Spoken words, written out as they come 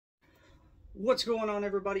What's going on,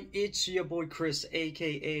 everybody? It's your boy Chris,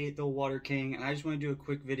 aka the Water King, and I just want to do a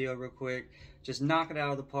quick video real quick. Just knock it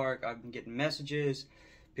out of the park. I've been getting messages,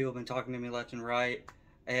 people have been talking to me left and right,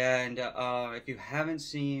 and if you haven't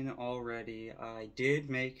seen already, I did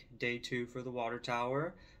make day 2 for the water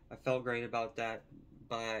tower. I felt great about that,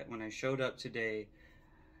 but when I showed up today,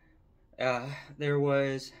 uh, there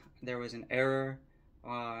was an error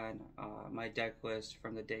on my deck list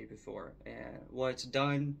from the day before, and what's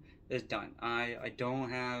done is done. I don't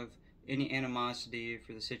have any animosity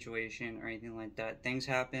for the situation or anything like that. Things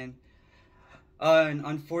happen, and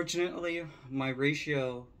unfortunately, my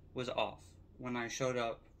ratio was off when I showed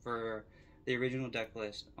up for the original deck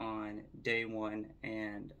list on day 1,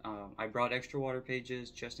 and I brought extra water pages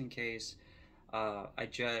just in case. I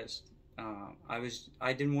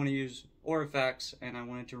didn't want to use aura effects, and I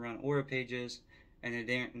wanted to run aura pages, and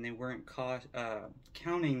they weren't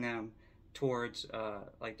counting them towards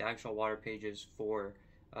like the actual water pages for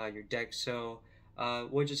your deck. So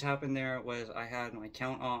what just happened there was I had my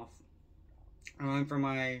count off for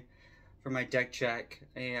my deck check,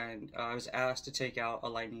 and I was asked to take out a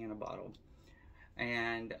lightning in a bottle.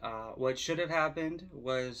 And what should have happened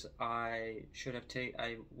was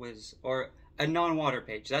or a non-water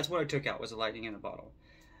page. That's what I took out, was a lightning in a bottle.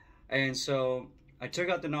 And so I took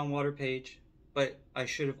out the non-water page, but I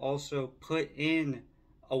should have also put in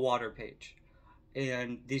a water page.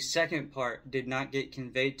 And the second part did not get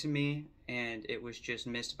conveyed to me, and it was just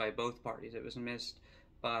missed by both parties. It was missed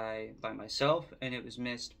by myself, and it was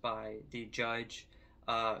missed by the judge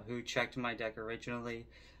who checked my deck originally.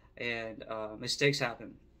 And mistakes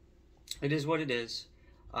happen. It is what it is.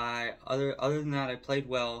 Other than that, I played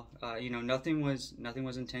well. Nothing was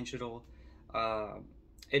intentional.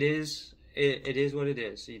 It is what it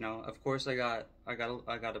is. Of course, I got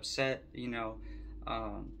upset.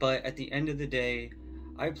 But at the end of the day,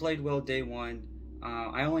 I played well day 1.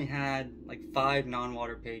 I only had like 5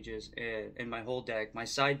 non-water pages in my whole deck. My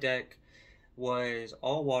side deck was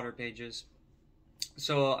all water pages.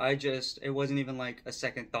 So it wasn't even like a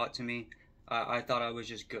second thought to me. I thought I was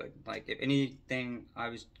just good. Like, if anything, I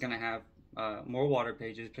was gonna have more water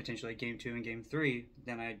pages, potentially game 2 and game 3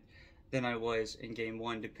 than I was in game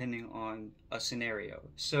 1, depending on a scenario.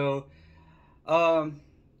 So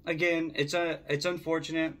again, it's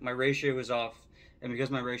unfortunate. My ratio was off, and because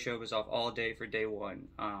my ratio was off all day for day 1,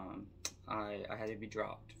 I had to be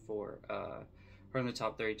dropped from the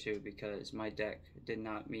top 32 because my deck did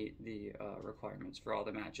not meet the requirements for all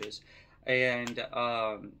the matches. And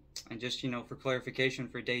just for clarification,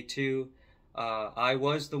 for day 2, I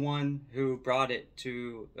was the one who brought it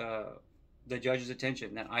to the judge's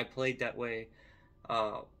attention that I played that way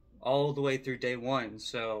all the way through day 1.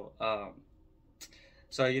 So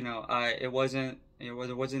there wasn't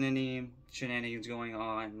any shenanigans going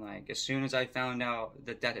on. Like, as soon as I found out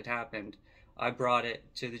that had happened, I brought it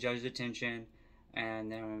to the judge's attention,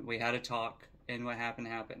 and then we had a talk, and what happened.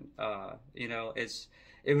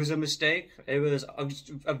 It was a mistake. It was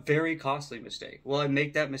a very costly mistake. Will I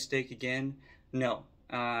make that mistake again? No.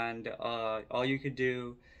 And all you could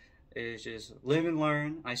do is just live and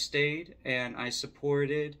learn. I stayed, and I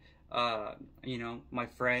supported my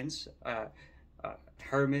friends,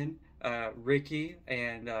 Herman, Ricky,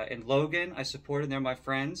 and Logan. I supported them, my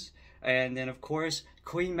friends. And then, of course,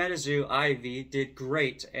 Queen Metazu Ivy did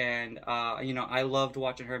great, and I loved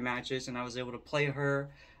watching her matches, and I was able to play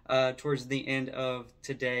her towards the end of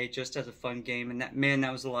today just as a fun game, and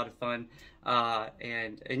that was a lot of fun.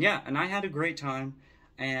 And I had a great time,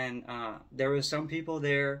 and there were some people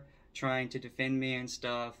there trying to defend me and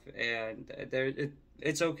stuff, and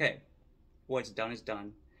it's okay. What's done is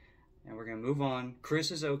done, and we're gonna move on. Chris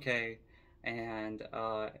is okay. And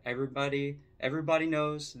everybody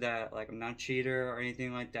knows that, like, I'm not a cheater or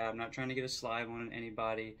anything like that. I'm not trying to get a slide on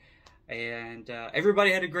anybody, and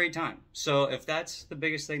everybody had a great time. So if that's the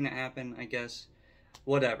biggest thing that happened, I guess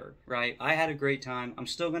whatever, right? I had a great time. I'm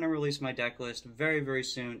still gonna release my deck list very, very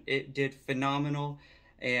soon. It did phenomenal,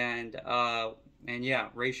 and yeah,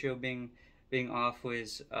 ratio being off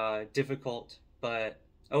was difficult, but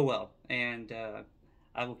oh well. And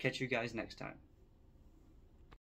I will catch you guys next time.